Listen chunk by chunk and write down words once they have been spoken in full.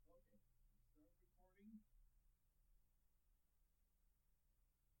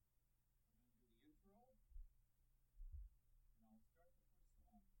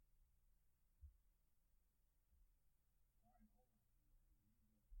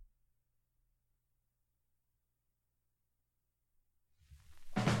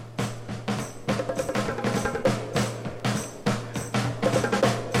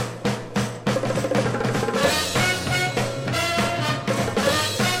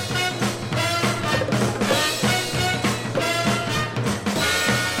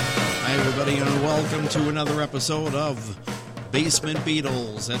welcome to another episode of Basement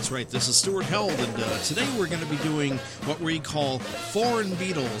Beatles. That's right, this is Stuart Held, and today we're going to be doing what we call foreign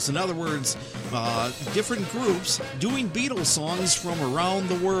Beatles. In other words, different groups doing Beatles songs from around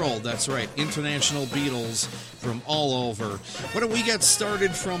the world. That's right, international Beatles from all over. Why don't we get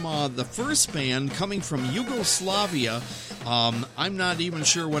started from the first band coming from Yugoslavia. I'm not even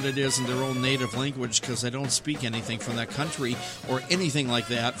sure what it is in their own native language because I don't speak anything from that country or anything like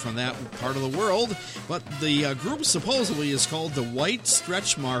that from that part of the world. But the group supposedly is called the White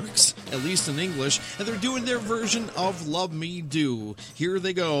Stretch Marks, at least in English, and they're doing their version of Love Me Do. Here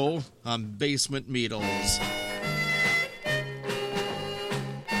they go on Basement Beatles.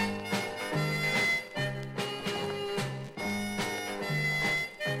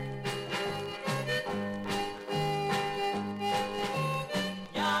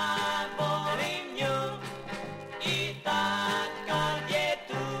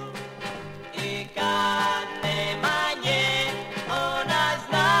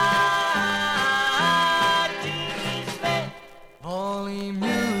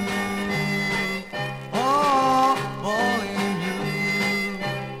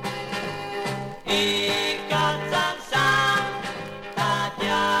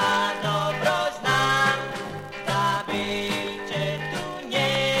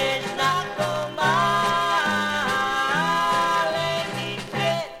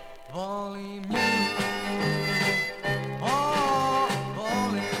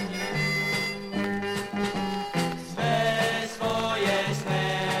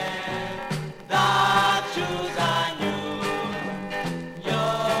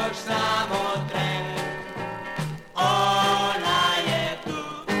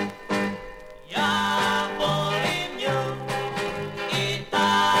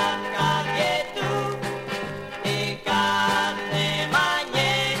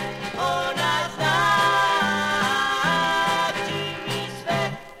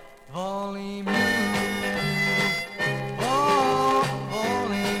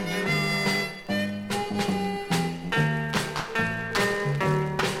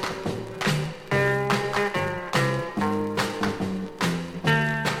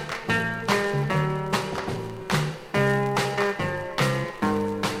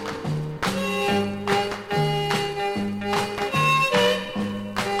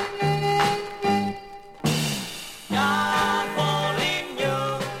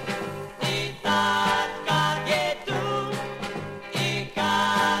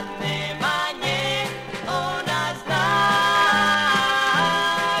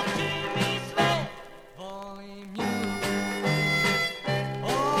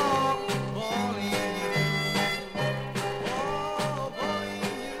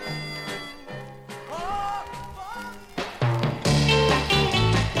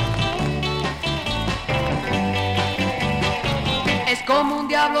 Como un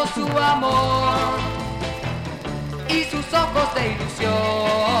diablo su amor y sus ojos de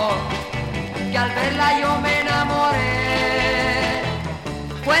ilusión, que al verla yo me enamoré,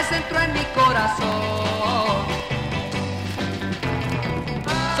 pues entró en mi corazón.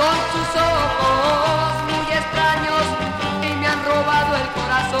 Son sus ojos muy extraños y me han robado el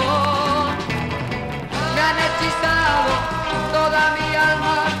corazón, me han hechizado toda mi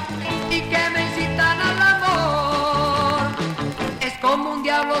alma y que me incitan al amor. Como un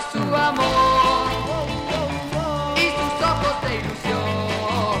diablo su amor y sus ojos de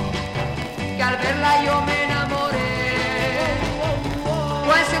ilusión, que al verla yo me enamoré,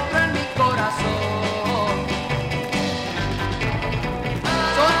 pues entró en mi corazón.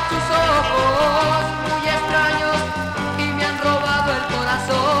 Son sus ojos muy extraños y me han robado el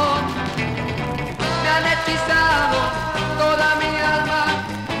corazón, me han hechizado toda mi alma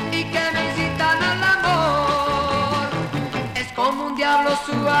y que me incitan al amor. Como un diablo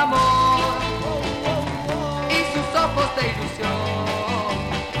su amor y sus ojos de ilusión,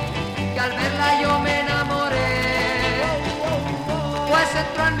 que al verla yo me enamoré, pues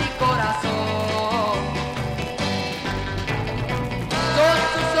entró en mi corazón. Son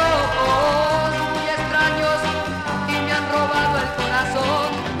sus ojos muy extraños y me han robado el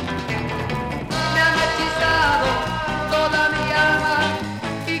corazón, me han hechizado toda mi alma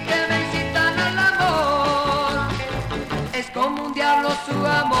y que me incitan al amor. Es como un diablo su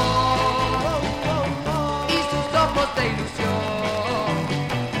amor y sus ojos de ilusión.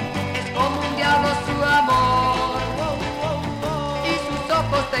 Es como un diablo su amor y sus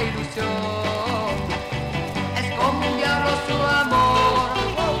ojos de ilusión. Es como un diablo su amor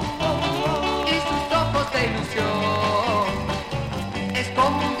y sus ojos de ilusión. Es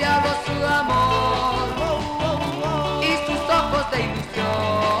como un diablo su amor y sus ojos de ilusión.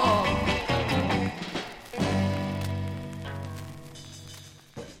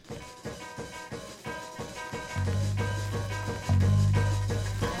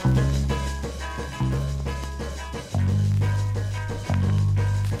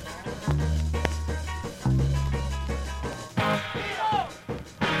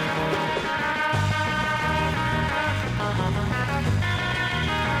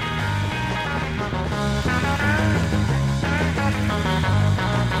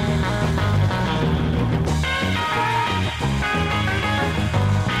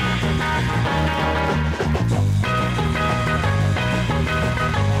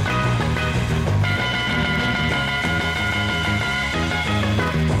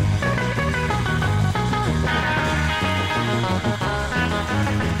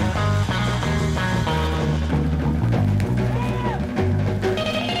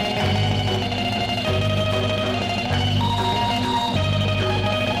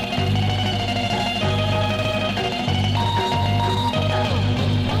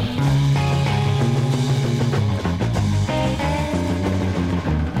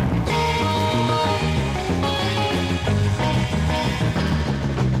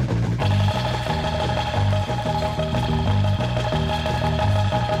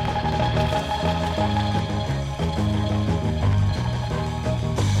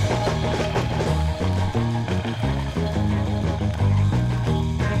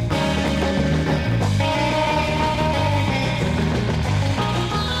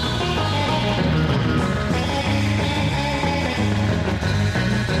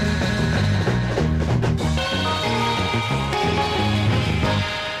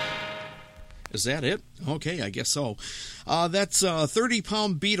 Is that it? Okay, I guess so. That's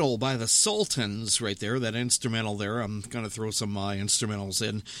 30-Pound Beetle by the Sultans right there, that instrumental there. I'm going to throw some instrumentals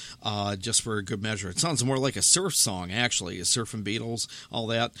in just for a good measure. It sounds more like a surf song, actually, Surfing Beatles, all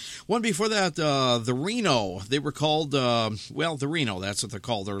that. One before that, the Reno. They were called, the Reno, that's what they're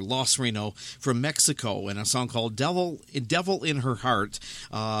called. They're Los Reno from Mexico, in a song called Devil in Her Heart,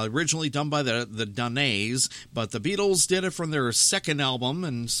 originally done by the Donays, but the Beatles did it from their second album,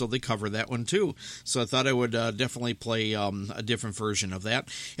 and so they covered that one too. So I thought I would definitely play a different version of that.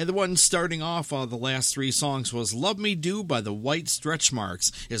 And the one starting off the last three songs was Love Me Do by the White Stretch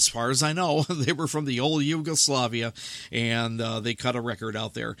Marks. As far as I know, they were from the old Yugoslavia, and they cut a record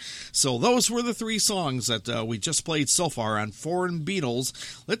out there. So those were the three songs that we just played so far on Foreign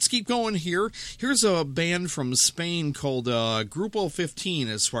Beatles. Let's keep going here. Here's a band from Spain called Grupo 15,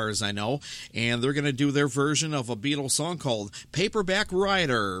 as far as I know, and they're going to do their version of a Beatles song called Paperback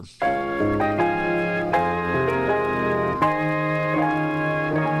Writer.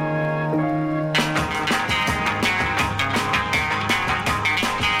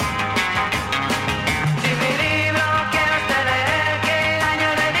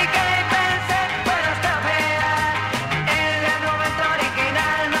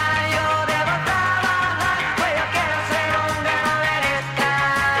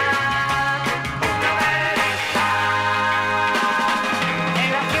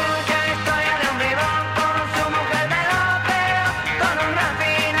 En la que historia de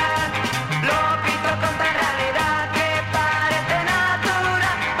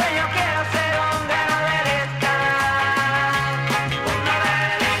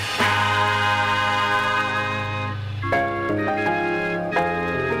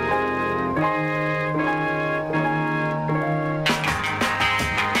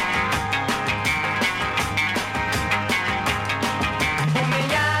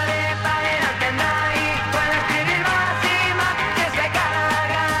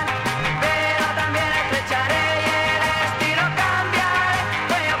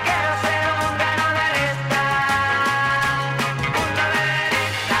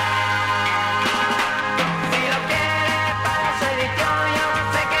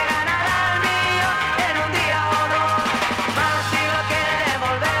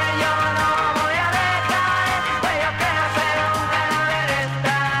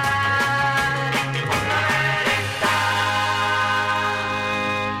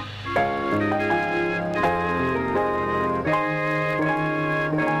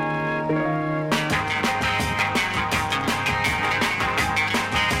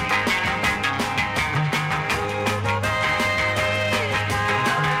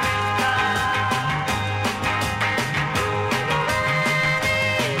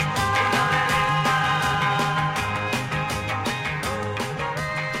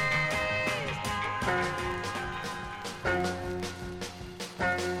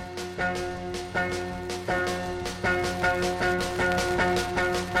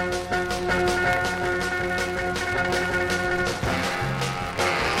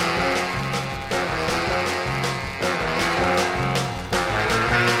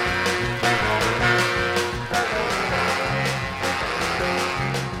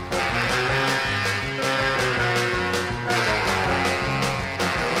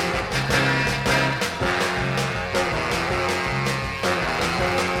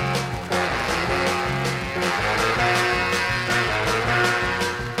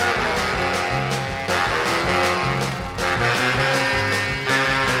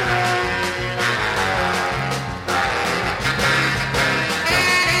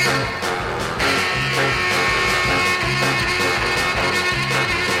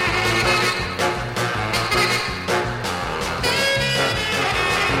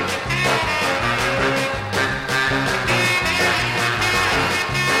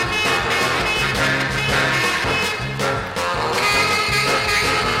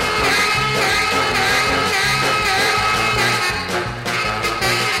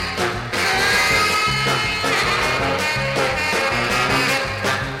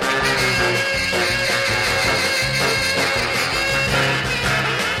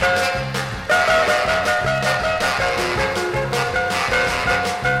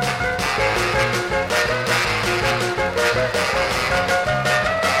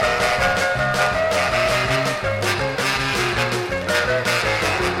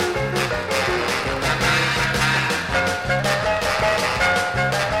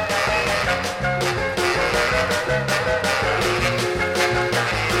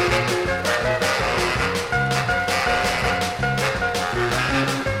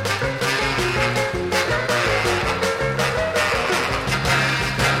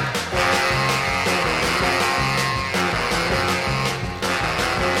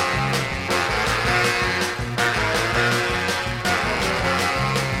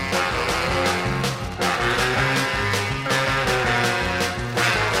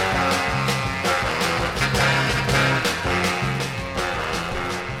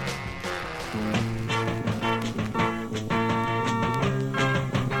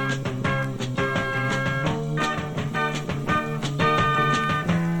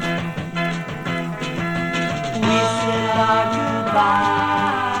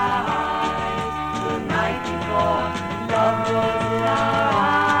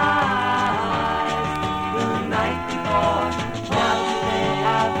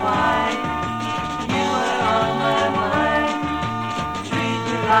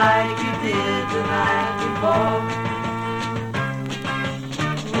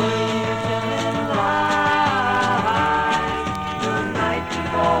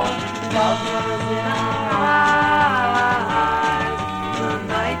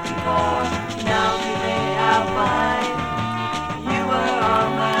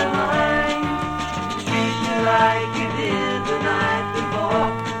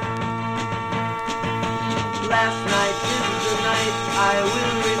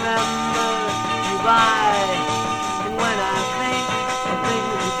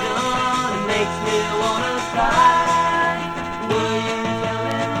makes me wanna cry. Were you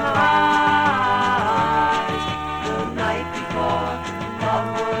telling lies the night before? Love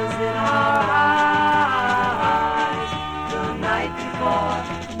was in our eyes the night before.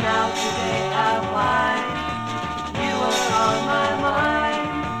 Now today I find you were on my mind.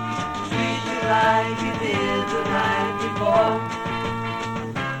 Treat me like you did the night before.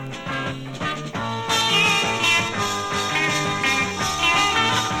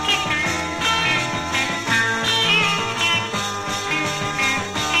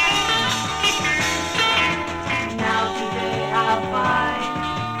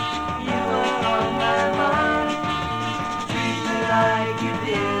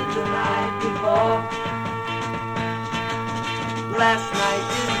 Last night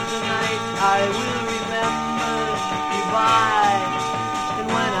is the night I will remember. Goodbye. And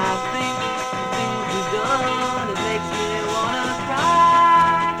when I think the things we've done, it makes me wanna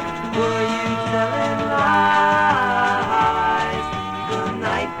cry. Were you telling lies the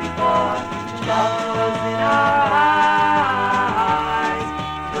night before? Love was in our eyes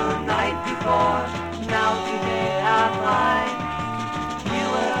the night before. Now today I find you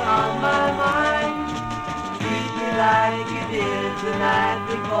were on my mind. Treat me like you did the night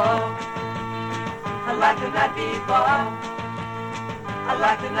before. I like the night before. I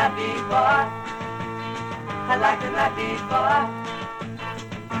like the night before. I like the night before.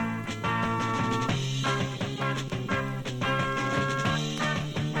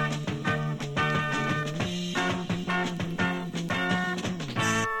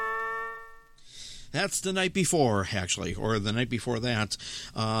 That's The Night Before, actually, or The Night Before That.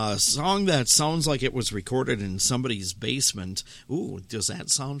 Song that sounds like it was recorded in somebody's basement. Ooh, does that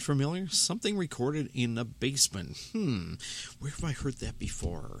sound familiar? Something recorded in a basement. Where have I heard that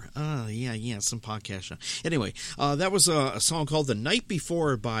before? Yeah, some podcast. Anyway, that was a song called The Night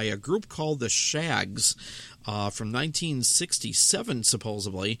Before by a group called The Shags. From 1967,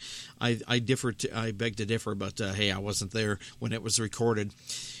 supposedly. I beg to differ, but hey, I wasn't there when it was recorded.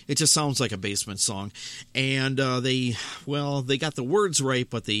 It just sounds like a basement song. And they got the words right,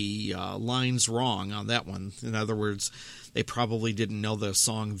 but the lines wrong on that one. In other words, they probably didn't know the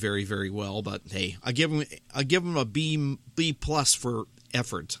song very, very well. But hey, I give them a B plus for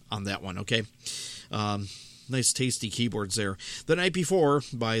effort on that one. Okay. Nice tasty keyboards there. The Night Before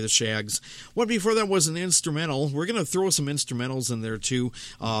by the Shags. One before that was an instrumental. We're going to throw some instrumentals in there too.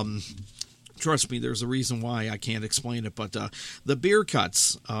 Trust me, there's a reason why. I can't explain it, but the Bear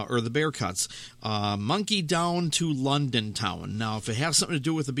Cuts, Monkey Down to London Town. Now, if it has something to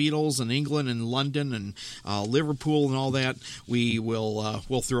do with the Beatles and England and London and Liverpool and all that,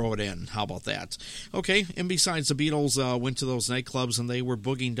 we'll throw it in. How about that? Okay, and besides, the Beatles went to those nightclubs and they were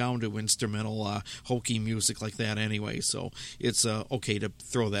boogieing down to instrumental hokey music like that anyway, so it's okay to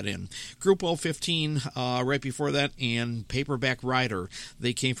throw that in. Group 015 right before that, and Paperback Rider.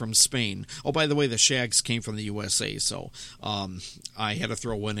 They came from Spain. Oh, by the way, the Shags came from the USA, so I had to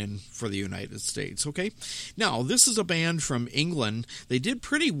throw one in for the United States, okay? Now, this is a band from England. They did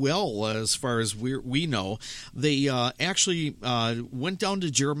pretty well as far as we know. They actually went down to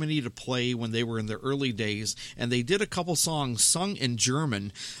Germany to play when they were in their early days, and they did a couple songs sung in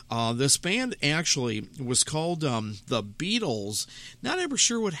German. This band actually was called the Beatles. Not ever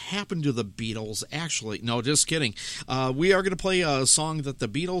sure what happened to the Beatles, actually. No, just kidding. We are going to play a song that the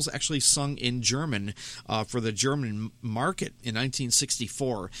Beatles actually sung in German for the German market in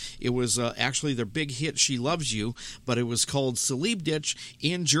 1964. It was actually their big hit, She Loves You, but it was called Sleep Ditch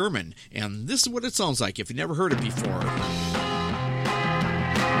in German. And this is what it sounds like if you never heard it before.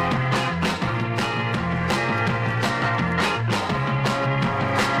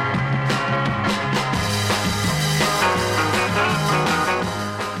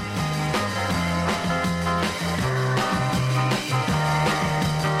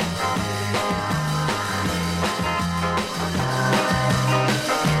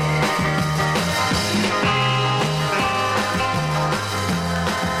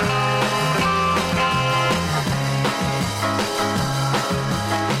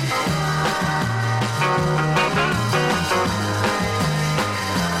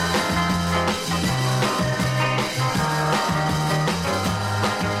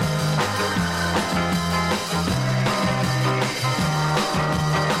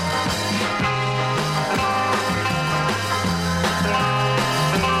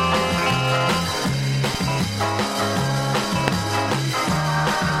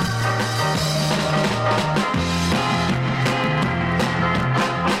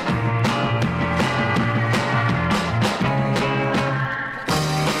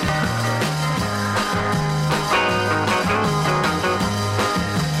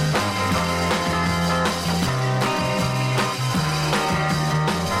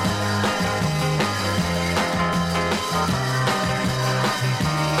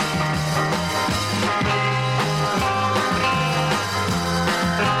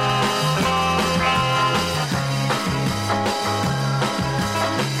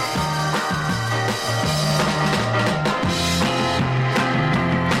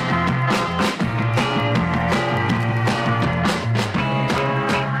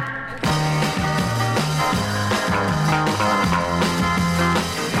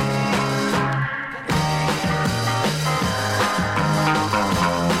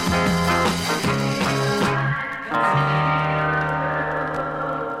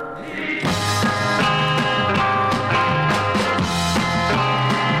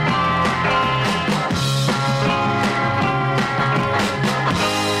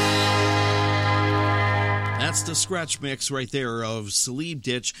 scratch mix right there of Celeb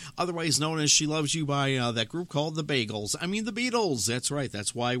Ditch, otherwise known as She Loves You by that group called the Beatles. That's right.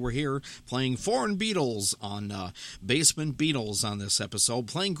 That's why we're here playing foreign Beatles on Basement Beatles on this episode,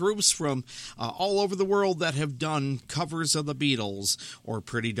 playing groups from all over the world that have done covers of the Beatles or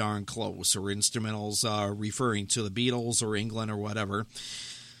pretty darn close, or instrumentals referring to the Beatles or England or whatever.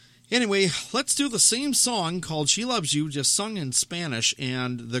 Anyway, let's do the same song called She Loves You, just sung in Spanish,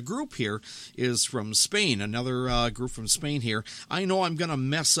 and the group here is from Spain, another group from Spain here. I know I'm going to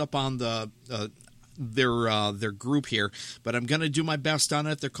mess up on their group here, but I'm going to do my best on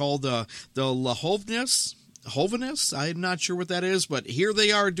it. They're called the La Jovenes. I'm not sure what that is, but here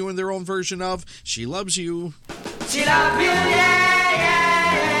they are doing their own version of She Loves You. She loves you, yeah,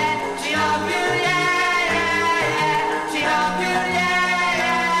 yeah, yeah. She loves you, yeah, yeah, yeah. She loves you, yeah.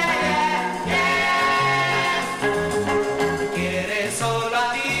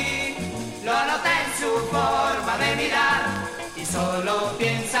 Solo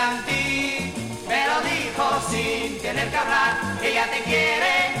piensa en ti, me lo dijo sin tener que hablar, ella te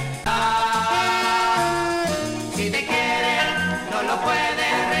quiere. Si te quiere, no lo puede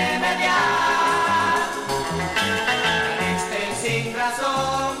remediar. Triste sin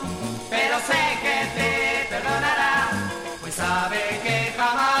razón, pero sé que te perdonará, pues sabe que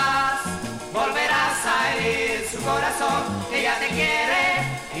jamás volverás a herir su corazón. Ella te quiere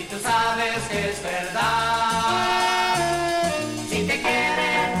y tú sabes que es verdad. Si te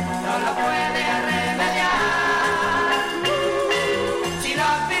quiere, no lo puede remediar. She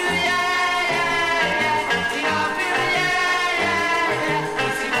loves you, yeah, yeah, yeah. She loves you, yeah, yeah, yeah. Y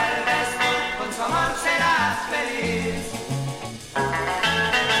si vuelves con su amor serás feliz.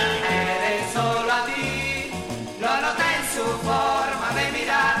 Te quiere solo a ti, lo nota en su forma de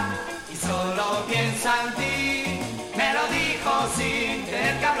mirar. Y solo piensa en ti, me lo dijo sin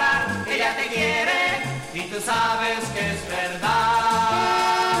tener que hablar. Ella te quiere y tú sabes que es verdad.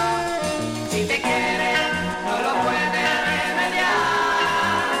 Si te quiere, no lo puede remediar.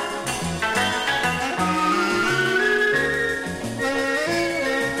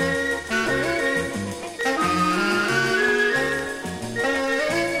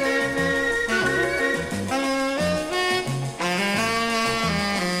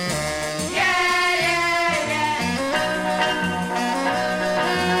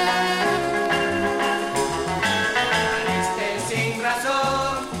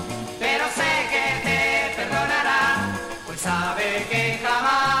 Sabe que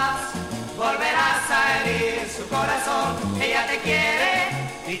jamás volverás a herir su corazón. Ella te quiere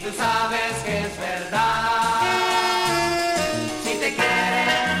y tú sabes que es verdad. Si te quiere,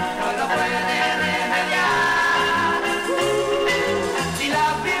 no lo puede remediar. She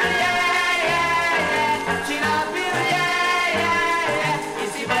loves you, yeah, yeah, yeah. She loves you, yeah, yeah, yeah. Y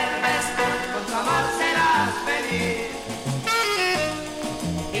si vuelves tú con tu amor serás feliz.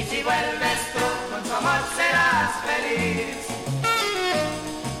 Y si vuelves tú con tu amor serás feliz.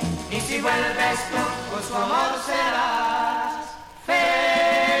 Y si vuelves tú con su amor serás feliz.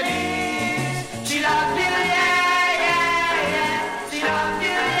 She loves you, yeah, yeah, yeah. She loves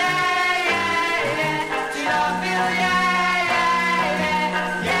you, yeah, yeah, yeah. She loves you, yeah, yeah,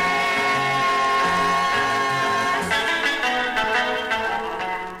 yeah,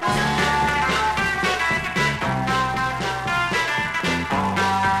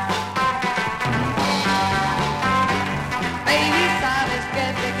 Baby, sabes que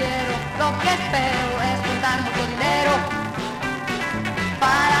te quiero, lo que espero es juntar mucho dinero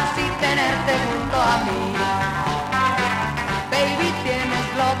para así tenerte junto a mí. Baby, tienes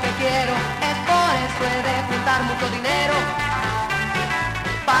lo que quiero, es por eso he de juntar mucho dinero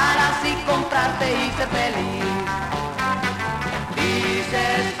para así comprarte y ser feliz.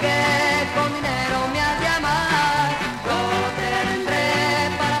 Dices que con dinero me has de amar, lo tendré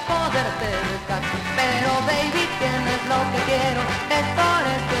para poderte buscar, pero baby, tienes lo que quiero, es por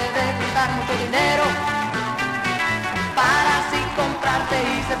eso he de juntar mucho dinero para así comprarte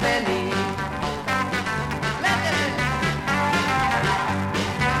y ser feliz.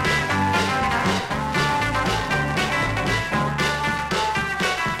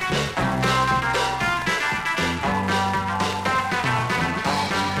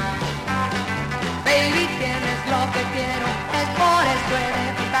 Baby, tienes lo que quiero, es por eso he de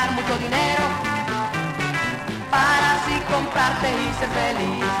juntar mucho dinero para así comprarte y ser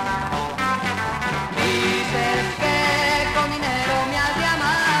feliz. Dices que con dinero me has de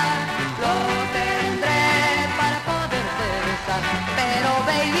amar, lo tendré para poderte besar, pero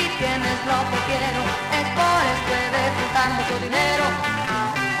baby, tienes lo que quiero, es por eso he de juntar mucho dinero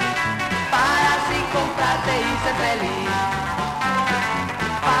para así comprarte y ser feliz.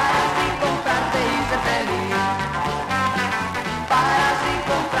 Para así comprarte y ser feliz.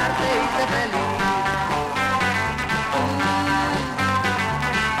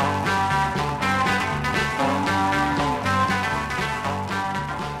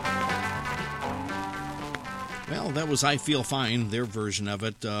 that was I Feel Fine, their version of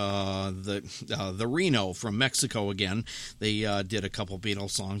it. The Reno from Mexico again. They did a couple Beatles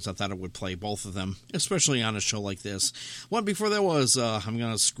songs. I thought it would play both of them, especially on a show like this. One before that was, I'm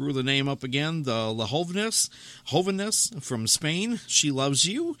going to screw the name up again, the La Jovenes from Spain, She Loves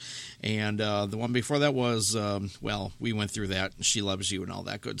You. And the one before that was, well, we went through that, She Loves You and all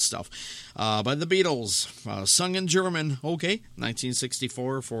that good stuff. By the Beatles, sung in German, okay,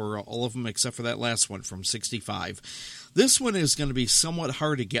 1964 for all of them except for that last one from 65. This one is going to be somewhat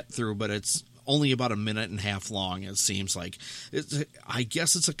hard to get through, but it's only about a minute and a half long, it seems like. I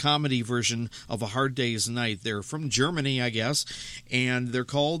guess it's a comedy version of A Hard Day's Night. They're from Germany, I guess, and they're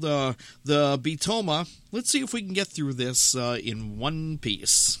called the Beatles. Let's see if we can get through this in one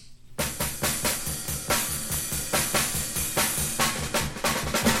piece.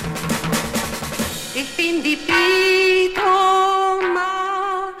 Ich bin die Beatles,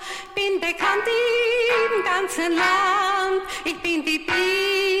 bin bekannt im ganzen Land. Ich bin die Beatles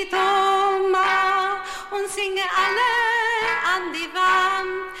und singe alle an die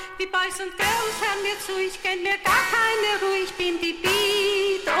Wand. Die Boys und Girls hören mir zu, ich gönn mir gar keine Ruhe. Ich bin die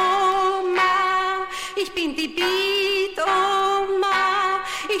Beatles, ich bin die Beatles,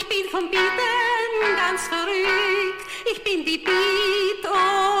 ich bin vom Beatlen ganz verrückt. Ich bin die Beatles.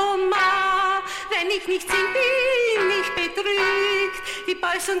 Wenn ich nicht sing, bin ich betrügt. Die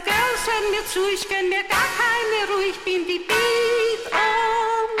Boys und Girls hören mir zu, ich gönn mir gar keine Ruhe. Ich bin die Beat-Oma.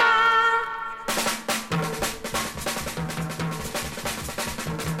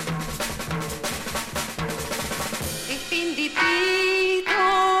 Ich bin die Beat-Oma,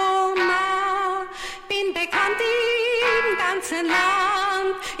 bin bekannt im ganzen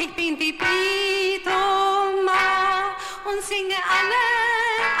Land. Ich bin die Beat-Oma und singe alle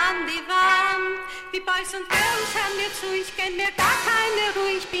an die Wand. Die Boys und Girls hören mir zu, ich gönn mir gar keine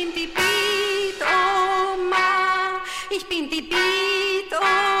Ruhe. Ich bin die Beat-Oma, ich bin die Beat-Oma.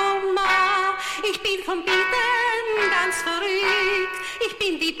 Ich bin vom Beaten ganz verrückt. Ich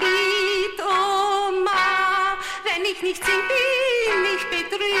bin die Beat-Oma. Wenn ich nicht sing, bin ich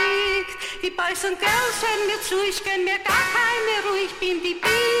betrügt. Die Boys und Girls hören mir zu, ich gönn mir gar keine Ruhe. Ich bin die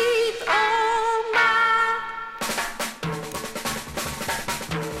Beat-Oma.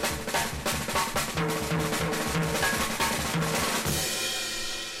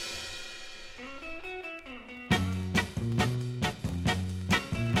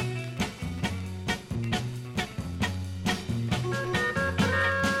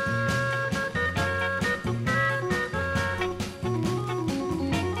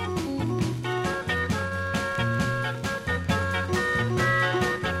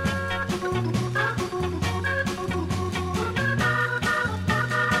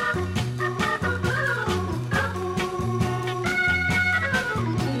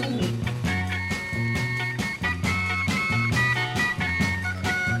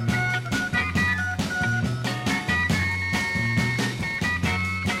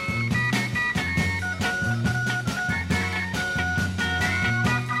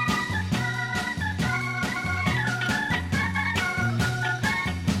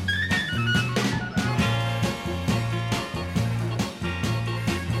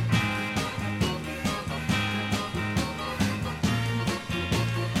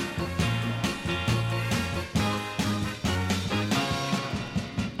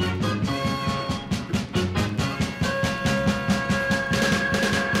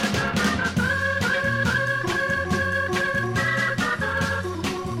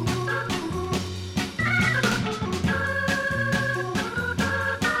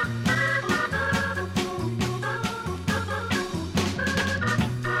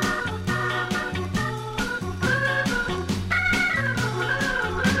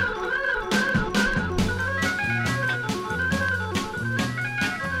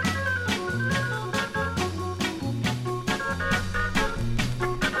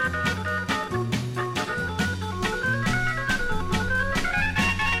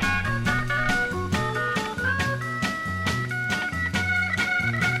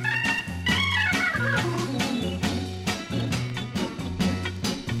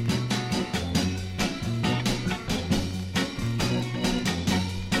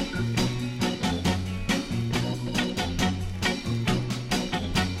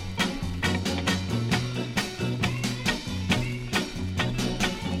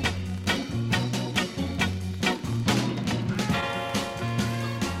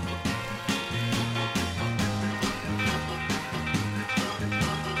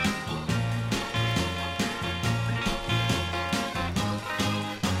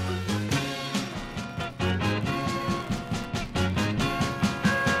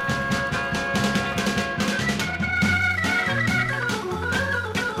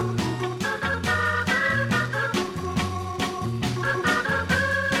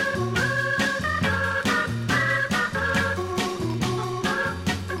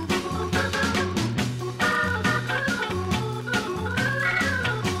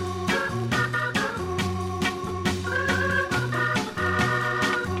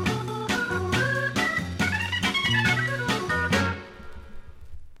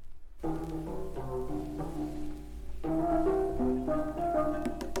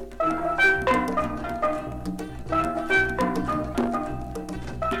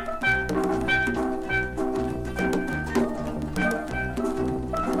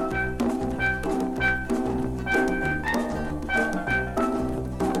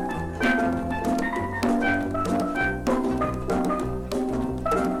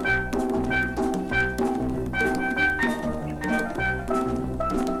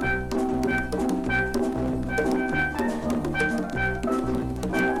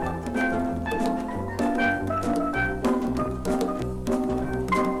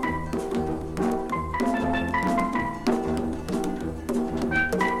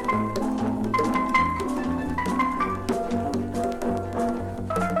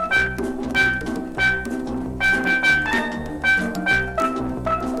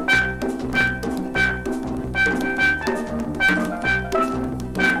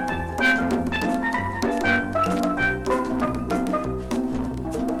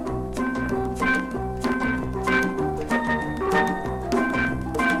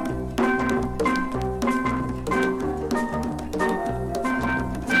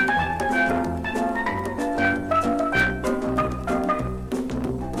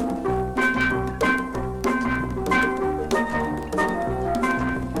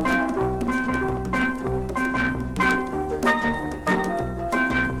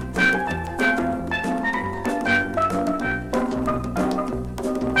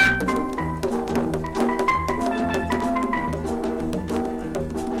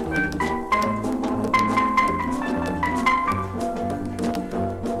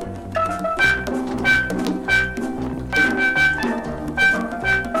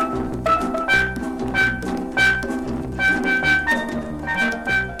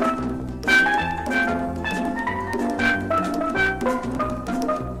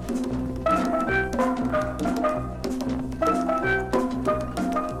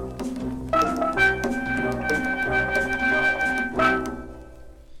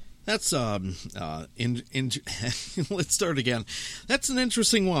 That's let's start again. That's an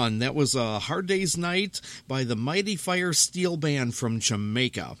interesting one. That was Hard Day's Night by the Mighty Fire Steel Band from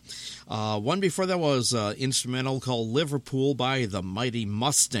Jamaica. One before that was instrumental called Liverpool by the Mighty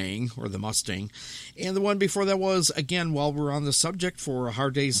Mustang, or the Mustang. And the one before that was, again, while we're on the subject for A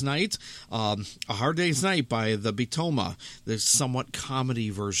Hard Day's Night, A Hard Day's Night by the Beatles, the somewhat comedy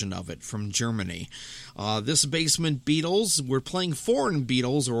version of it from Germany. This Basement Beatles, we're playing foreign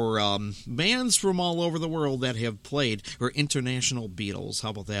Beatles, or bands from all over the world that have played, or international Beatles, how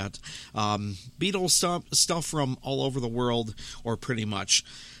about that? Beatles stuff from all over the world, or pretty much.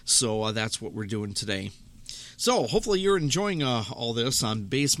 So that's what we're doing today. So hopefully you're enjoying all this on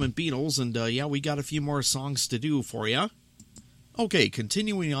Basement Beatles, and yeah, we got a few more songs to do for you. Okay,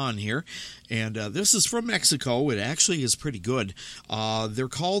 continuing on here, and this is from Mexico. It actually is pretty good. They're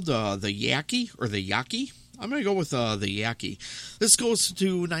called the Yaqui, or the Yaqui. I'm going to go with the Yaqui. This goes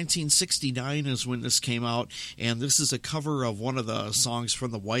to 1969 is when this came out, and this is a cover of one of the songs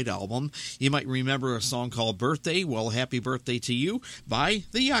from the White Album. You might remember a song called Birthday. Well, happy birthday to you by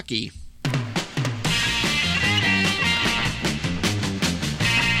the Yaqui.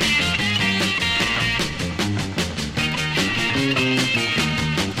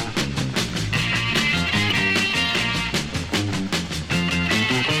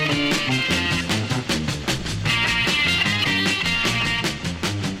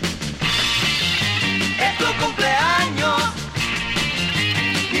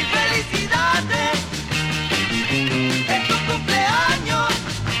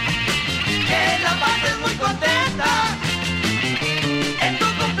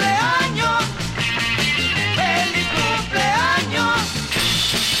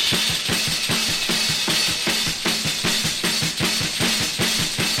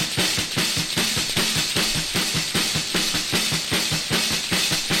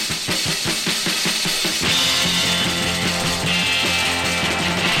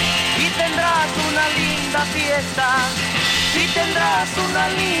 Y tendrás una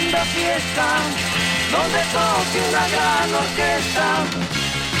linda fiesta donde toque una gran orquesta.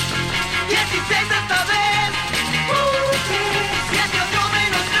 16 esta vez, 7, 8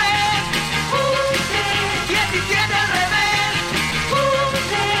 menos 3, 17 al revés.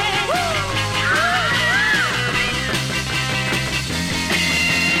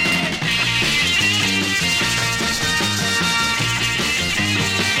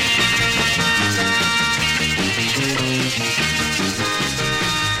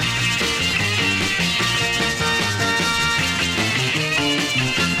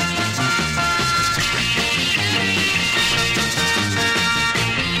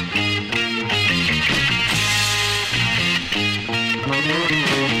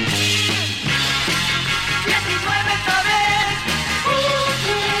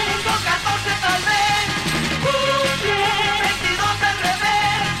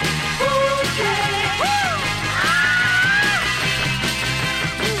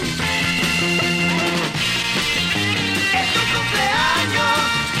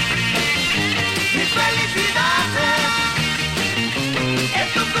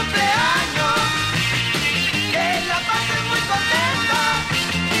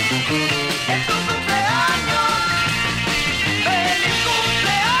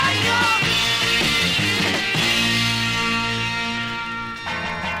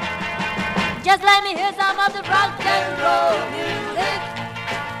 Just let me hear some of the rock and roll music.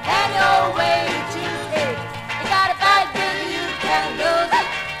 Any way you choose it. You got a bad good, you can lose it.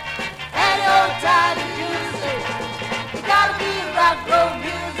 Any old time you use it. You gotta be rock and roll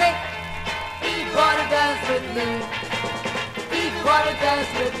music. You wanna dance with me. You wanna dance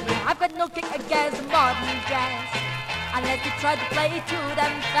with me. I've got no kick against modern jazz, unless you try to play it too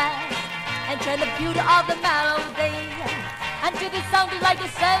damn fast and turn the beauty of the melody until it sounded like a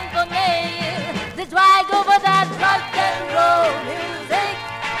symphony. That's why I go for that rock and roll music.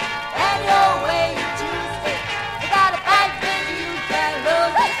 Any old way you choose it. You got a bad thing, you can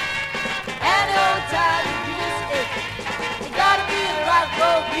lose it. Any old time you use it. You gotta be rock and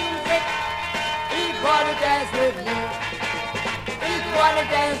roll music. You wanna dance with me. You wanna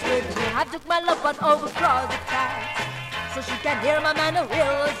dance with me. I took my loved one over across the tracks so she can hear my man a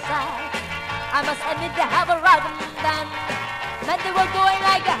real side. I must admit they have a rhythm band, but they were going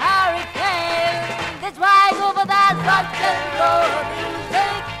like a hurricane. That's why I go for that rock and roll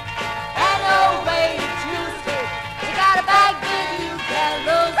music. Any old way you choose it. You got a bad good, you can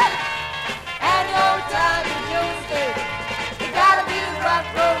lose it. Any old time you use it. You gotta be rock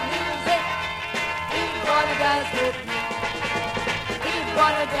and roll music. If you wanna dance with me. If you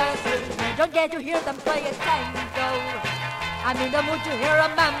wanna dance with me. Don't get to hear them play a tango. I'm in the mood to hear a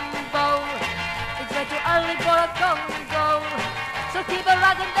mambo. bowl. It's way too early for a Congo. So keep a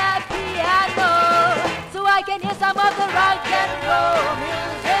rockin' that piano, so I can hear some of the rock and roll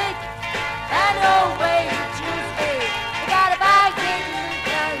music. And no way to choose it. You gotta buy things you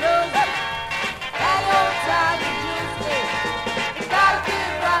can lose it. And no time to choose it. You gotta be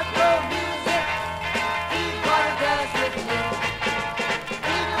rock roll music. You wanna dance with me.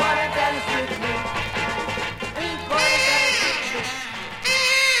 You wanna dance with me. You wanna dance with me.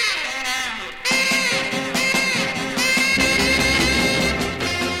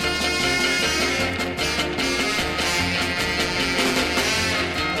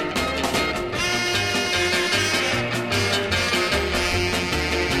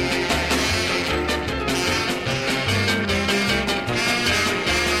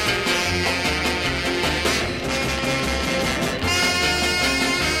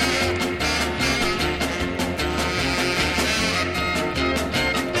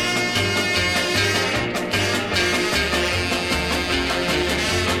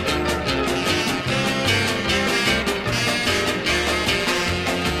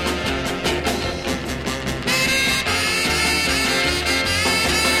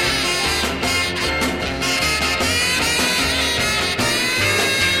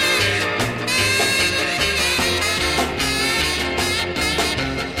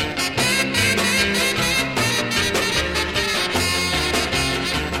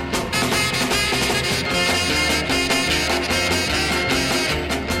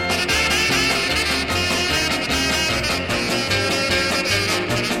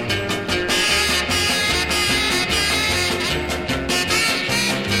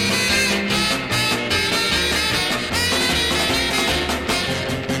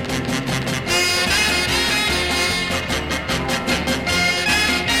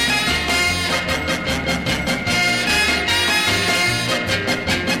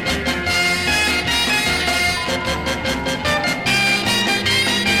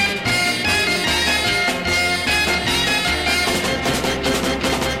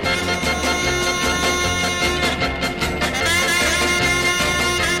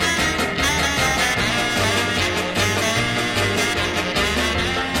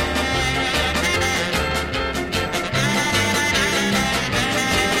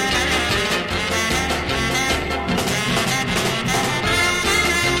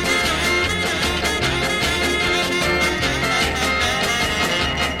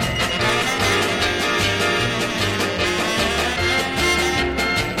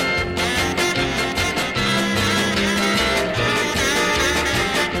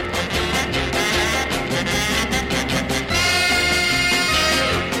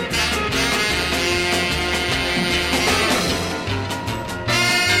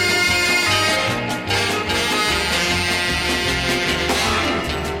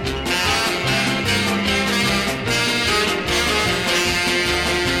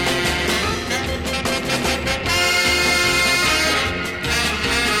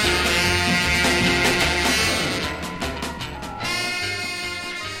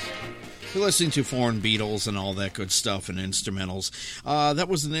 Listening to foreign Beatles and all that good stuff and instrumentals. That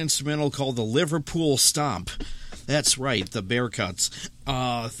was an instrumental called the Liverpool Stomp. That's right, the Bearcuts.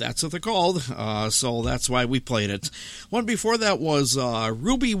 That's what they're called, so that's why we played it. One before that was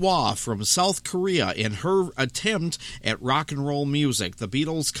Ruby Wah from South Korea in her attempt at rock and roll music. The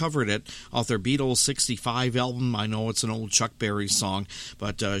Beatles covered it off their Beatles 65 album. I know it's an old Chuck Berry song,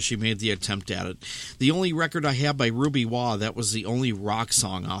 but she made the attempt at it. The only record I have by Ruby Wah, that was the only rock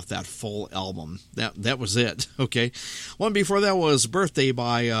song off that full album. That was it, okay? One before that was Birthday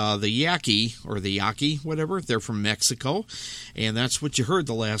by the Yaqui, or the Yaqui, whatever. They're from Mexico, and that's what you heard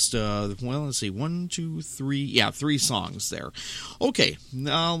the last, let's see, 3 songs there. Okay,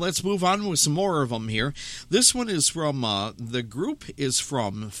 now let's move on with some more of them here. This one is from, the group is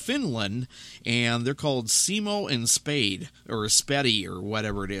from Finland, and they're called Simo and Spade, or Spedi, or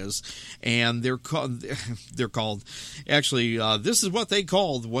whatever it is, and they're called, actually, this is what they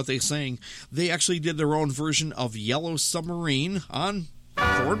sang. They actually did their own version of Yellow Submarine on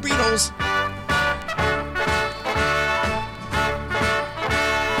Foreign Beatles.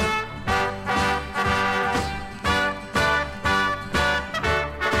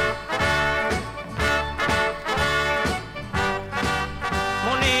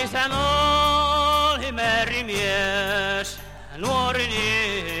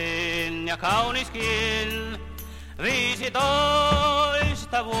 Kauniskin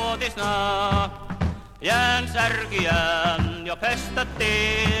 15-vuotisna jään särkiään jo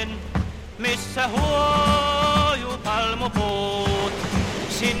pestattiin, missä huoju palmupuut.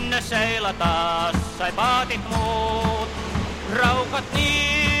 Sinne seilataas sai paatit muut, raukat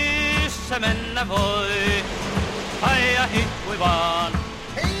niin se mennä voi. Ai ja hippui vaan.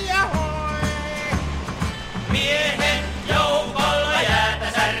 Miehet joukolla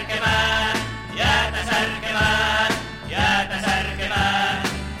jäätä särkemään, jäätä särkemään, jäätä särkemään.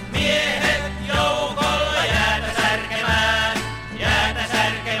 Miehet joukolla jäätä särkemään, jäätä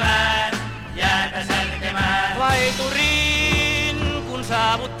särkemään, jäätä särkemään. Laituriin kun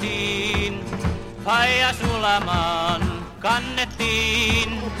saavuttiin, faija sulamaan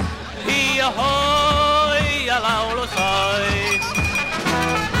kannettiin. Hio hoi ja laulu soi.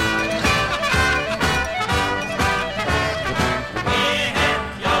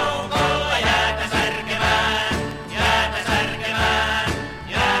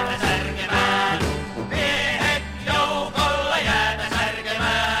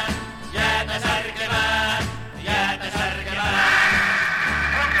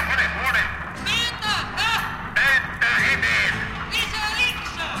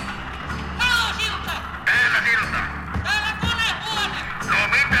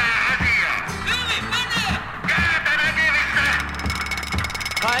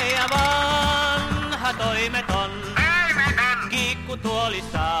 Toimeton,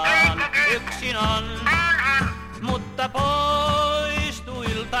 kiikkutuolissaan yksin on, mutta poistuu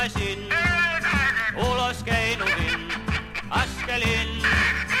iltaisin, ulos keinuvin askelin.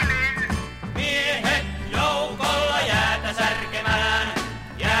 Miehet joukolla jäätä särkemään,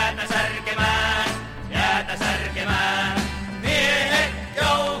 jäätä särkemään, jäätä särkemään. Miehet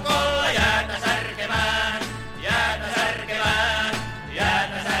joukolla jäätä särkemään, jäätä särkemään,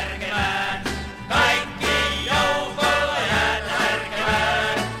 jäätä särkemään. Kaikki joukolla jäätä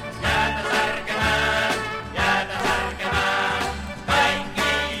särkemään, jäätä särkemään, jäätä särkemään.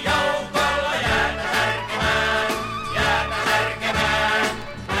 Kaikki joukolla jäätä särkemään, jäätä särkemään.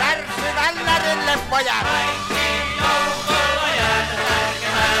 Kärsyvällärille pojat! Kaikki joukolla jäätä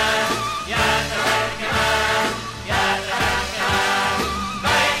särkemään, jäätä särkemään, jäätä särkemään.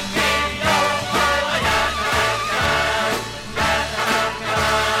 Kaikki joukolla jäätä särkemään, jäätä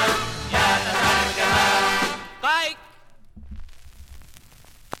särkemään, jäätä särkemään. Kaikki.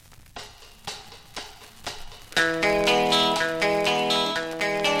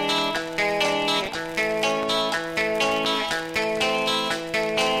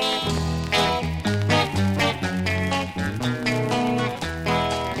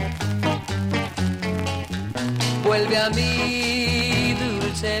 Vuelve a mí,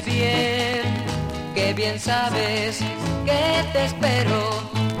 dulce bien, que bien sabes que te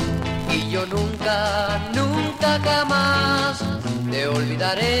espero. Y yo nunca, nunca jamás te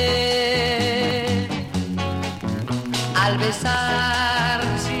olvidaré. Al besar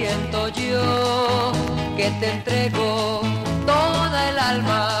siento yo que te entrego toda el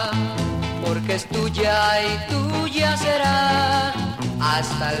alma, porque es tuya y tuya será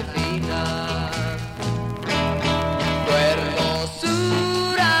hasta el final. Tu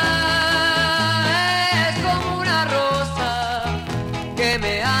hermosura es como una rosa que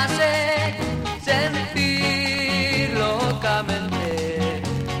me hace sentir locamente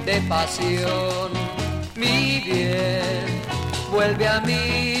de pasión. Mi bien, vuelve a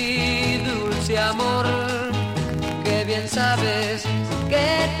mí, dulce amor, que bien sabes que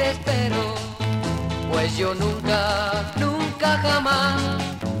te espero, pues yo nunca, nunca jamás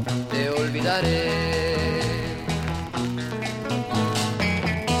te olvidaré.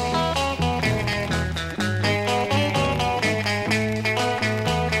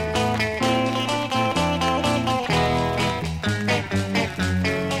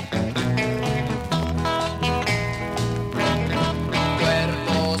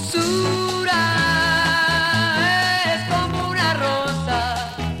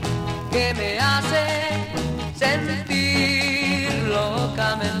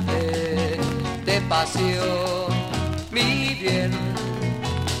 Mi bien,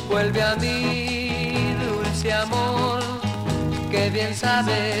 vuelve a mí, dulce amor, que bien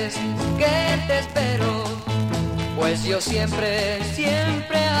sabes que te espero, pues yo siempre,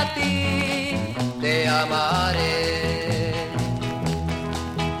 siempre a ti te amaré.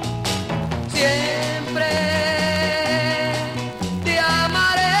 Siempre te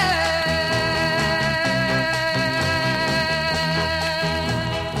amaré.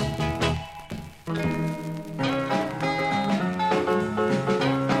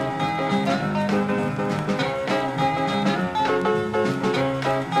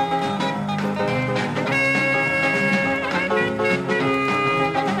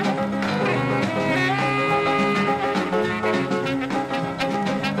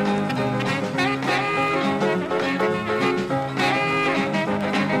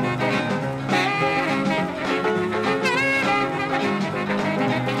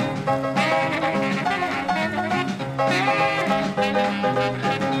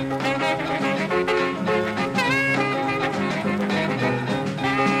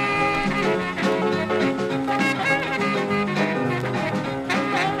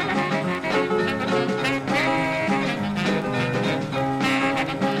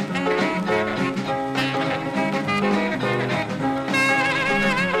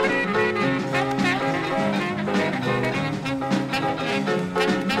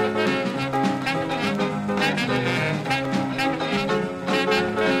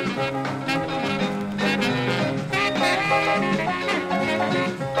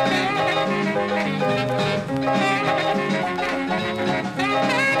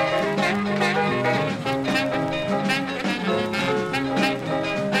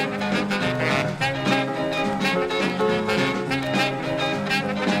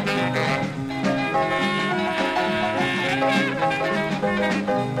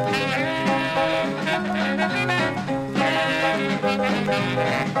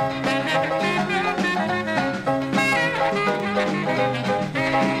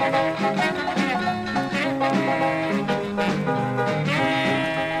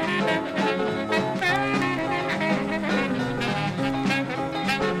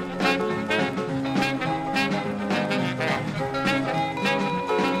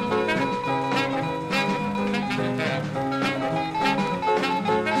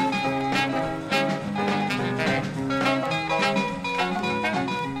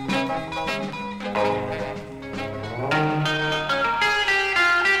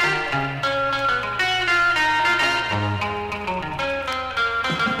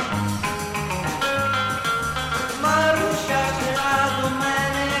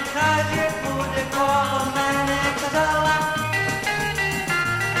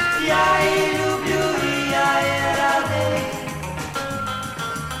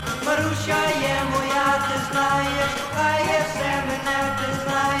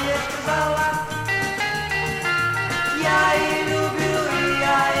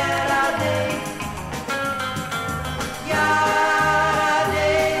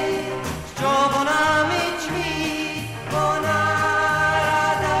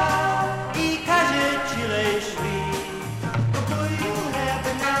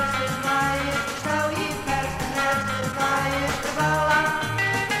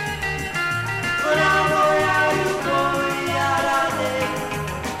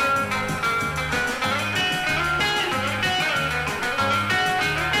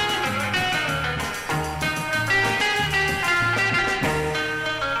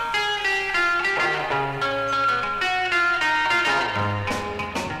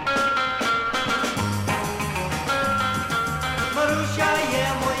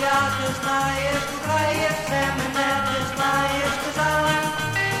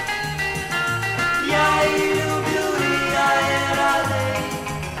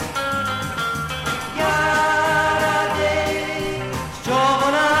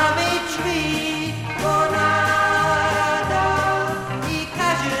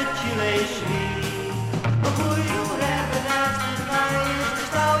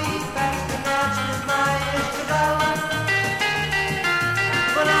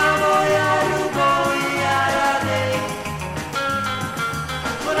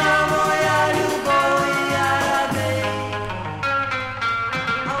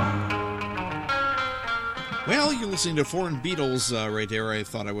 Listening to Foreign Beatles right there. I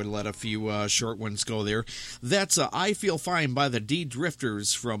thought I would let a few short ones go there. That's I Feel Fine by the D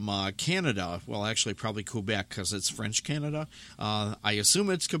Drifters from Canada. Well, actually, probably Quebec because it's French Canada. I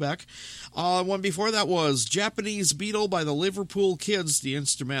assume it's Quebec. One before that was Japanese Beatle by the Liverpool Kids, the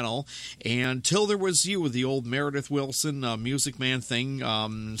instrumental. And Till There Was You, the old Meredith Willson Music Man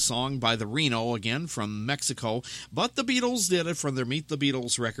thing song by the Reno, again, from Mexico. But the Beatles did it from their Meet the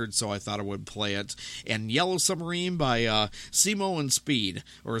Beatles record, so I thought I would play it. And Yellow Submarine by Simo and Speed,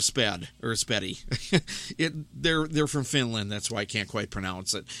 or Sped, or Speddy. They're from Finland, that's why I can't quite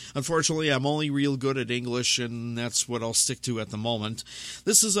pronounce it. Unfortunately, I'm only real good at English, and that's what I'll stick to at the moment.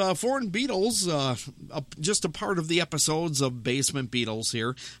 This is Foreign Beatles, just a part of the episodes of Basement Beatles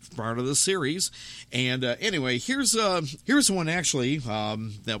here, part of the series. And anyway, here's one actually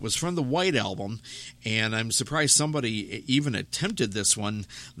that was from the White Album, and I'm surprised somebody even attempted this one.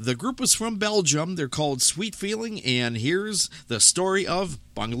 The group was from Belgium. They're called Sweet Feeling, and here's the story of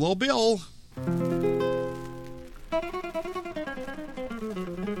Bungalow Bill.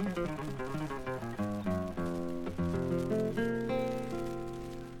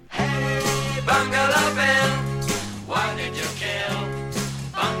 Hey, Bungalow Bill, why did you kill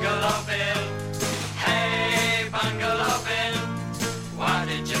Bungalow Bill? Hey, Bungalow Bill, why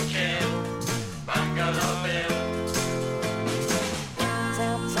did you kill Bungalow Bill?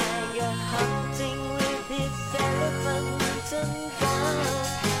 Outside you're hunting with his elephant and gun.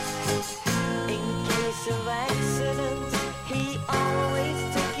 In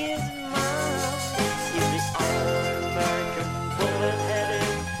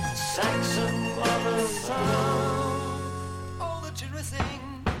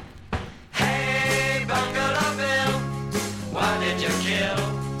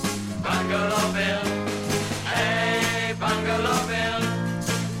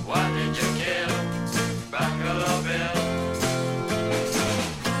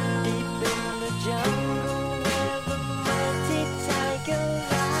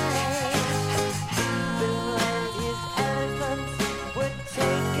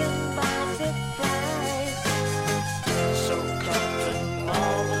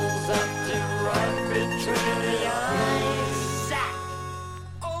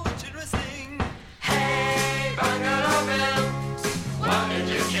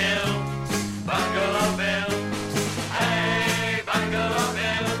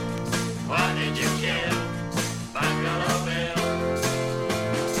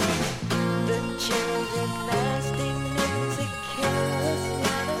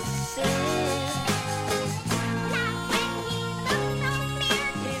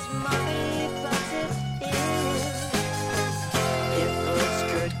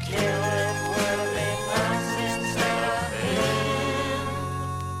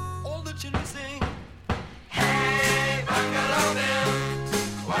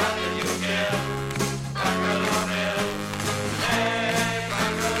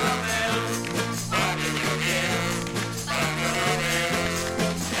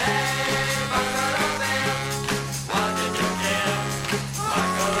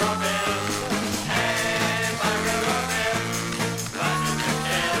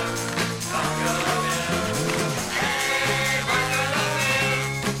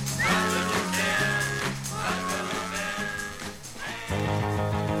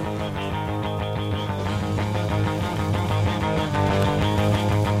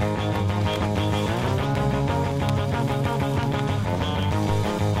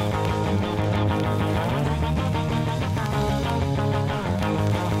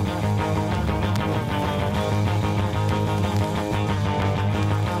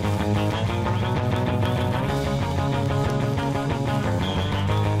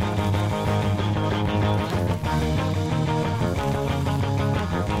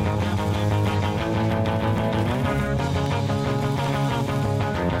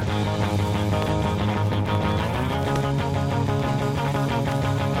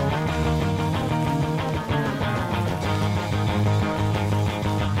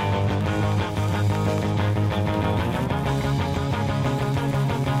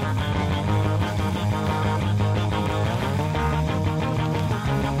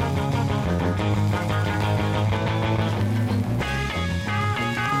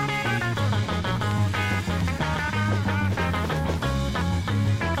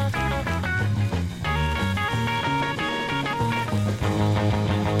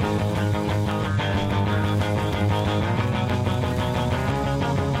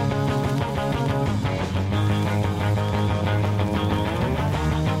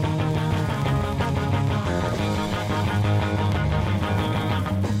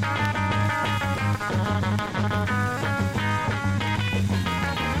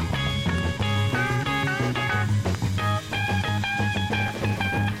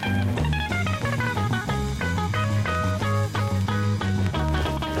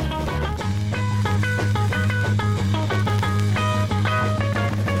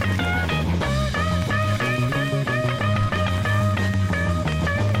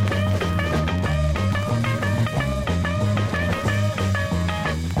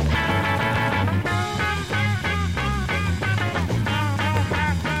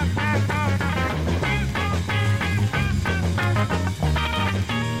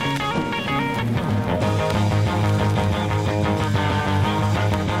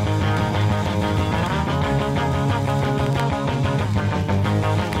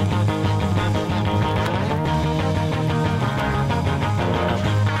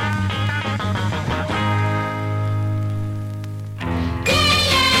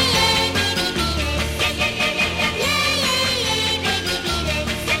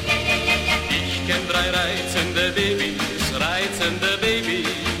reizende Babys, reizende Babys.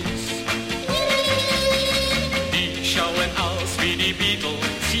 Die schauen aus wie die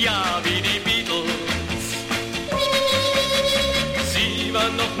Beatles, ja, wie die Beatles. Sie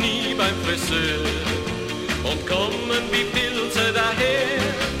waren noch nie beim Friseur und kommen wie Pilze daher.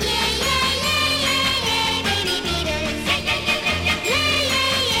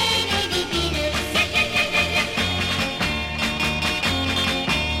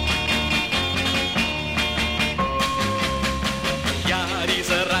 Ja,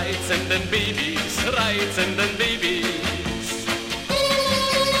 diese reizenden Babys,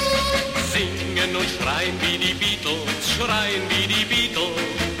 singen und schreien wie die Beatles, schreien wie die Beatles.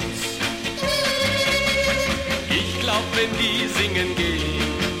 Ich glaub, wenn die singen gehen,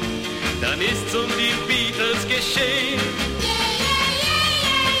 dann ist's um die Beatles geschehen.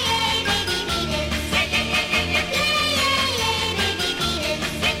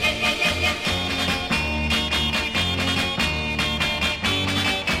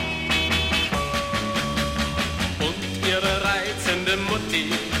 Und ihre reizende Mutti,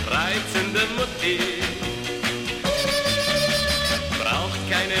 braucht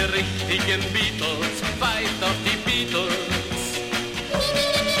keine richtigen Beatles, pfeift auf die Beatles.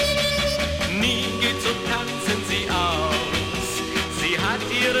 Nie geht so tanzen sie aus, sie hat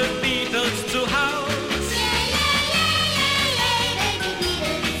ihre Beatles zu Haus.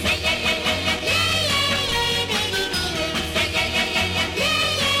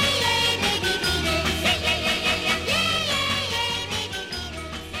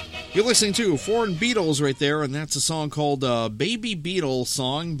 You're listening to Foreign Beatles right there, and that's a song called Baby Beatle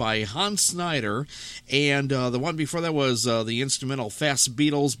Song by Hans Snyder. And the one before that was the instrumental Fast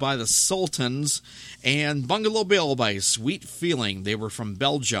Beatles by the Sultans, and Bungalow Bill by Sweet Feeling. They were from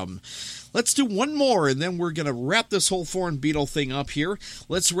Belgium. Let's do one more, and then we're going to wrap this whole Foreign Beatle thing up here.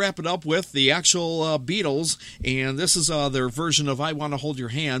 Let's wrap it up with the actual Beatles, and this is their version of I Want to Hold Your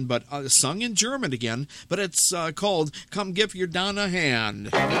Hand, but sung in German again, but it's called Come Give Your Don a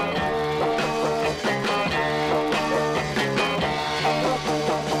Hand.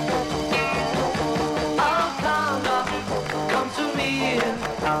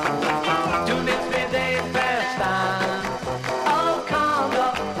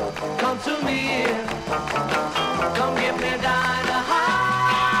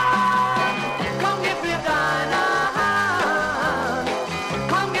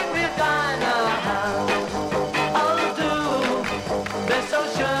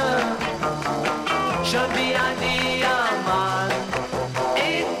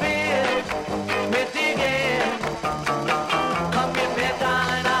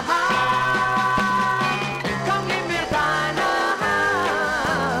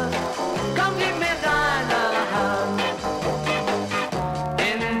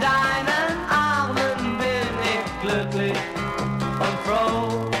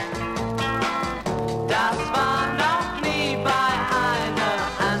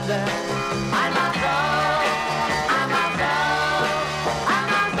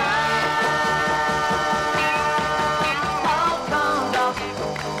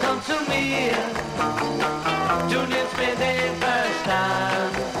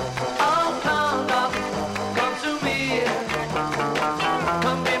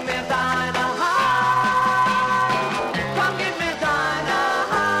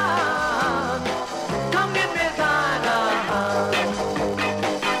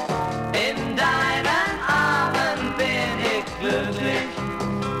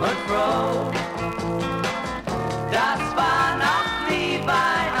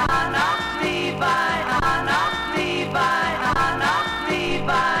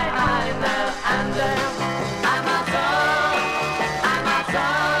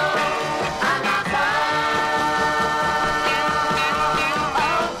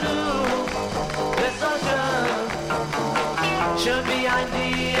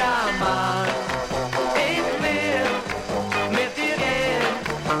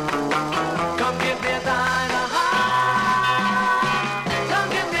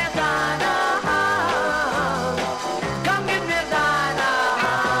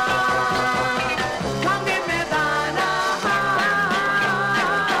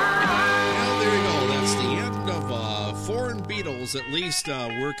 Beatles, at least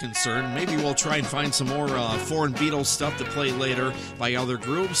we're concerned. Maybe we'll try and find some more foreign Beatles stuff to play later by other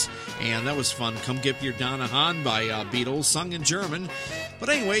groups. And that was fun. Come Get Your Donna Han by Beatles, sung in German. But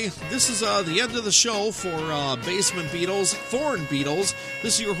anyway, this is the end of the show for Basement Beatles, Foreign Beatles.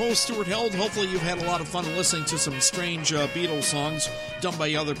 This is your host, Stuart Held. Hopefully you've had a lot of fun listening to some strange Beatles songs done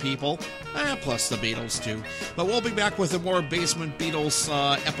by other people, plus the Beatles too. But we'll be back with more Basement Beatles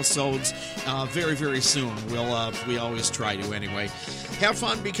episodes very, very soon. We always try to anyway. Have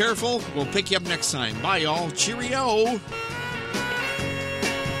fun, be careful. We'll pick you up next time. Bye, y'all. Cheerio.